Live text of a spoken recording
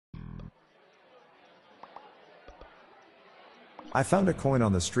I found a coin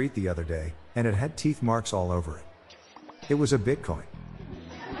on the street the other day, and it had teeth marks all over it. It was a Bitcoin.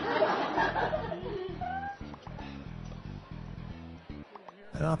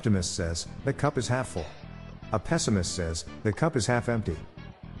 An optimist says, the cup is half full. A pessimist says, the cup is half empty.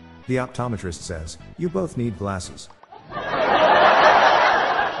 The optometrist says, you both need glasses.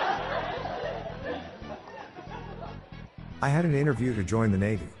 I had an interview to join the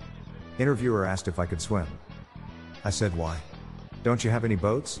Navy. Interviewer asked if I could swim. I said, why? Don't you have any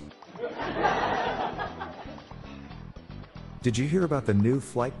boats? Did you hear about the new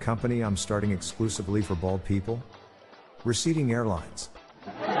flight company I'm starting exclusively for bald people? Receding Airlines.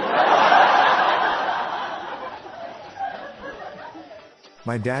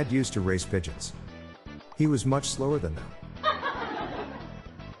 My dad used to race pigeons. He was much slower than them.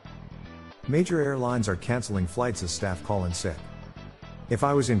 Major airlines are canceling flights as staff call in sick. If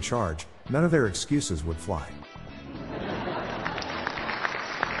I was in charge, none of their excuses would fly.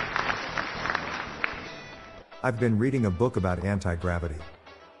 I've been reading a book about anti-gravity.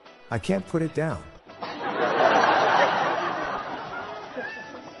 I can't put it down.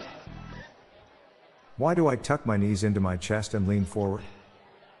 Why do I tuck my knees into my chest and lean forward?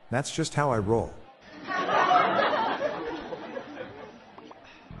 That's just how I roll.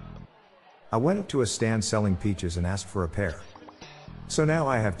 I went up to a stand selling peaches and asked for a pear. So now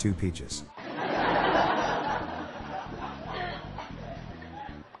I have 2 peaches.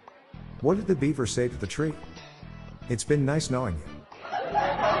 What did the beaver say to the tree? It's been nice knowing you.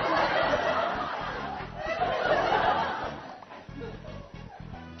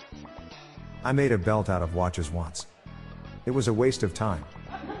 I made a belt out of watches once. It was a waste of time.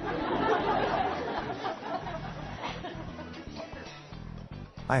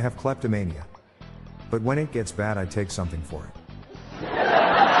 I have kleptomania. But when it gets bad, I take something for it.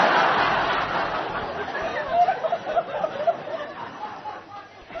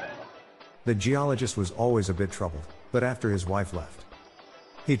 The geologist was always a bit troubled, but after his wife left,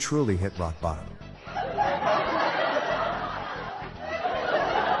 he truly hit rock bottom.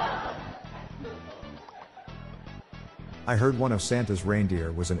 I heard one of Santa's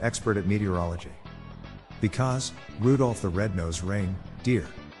reindeer was an expert at meteorology. Because, Rudolph the Red-Nosed Reindeer.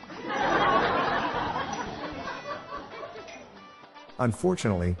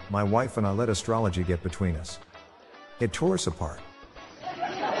 Unfortunately, my wife and I let astrology get between us. It tore us apart.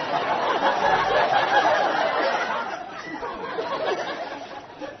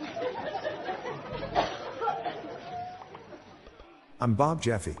 I'm Bob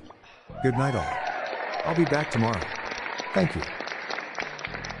Jeffy. Good night all. I'll be back tomorrow. Thank you.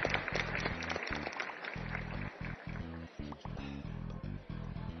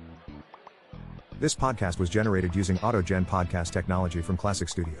 This podcast was generated using AutoGen podcast technology from Classic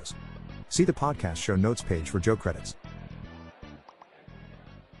Studios. See the podcast show notes page for joke credits.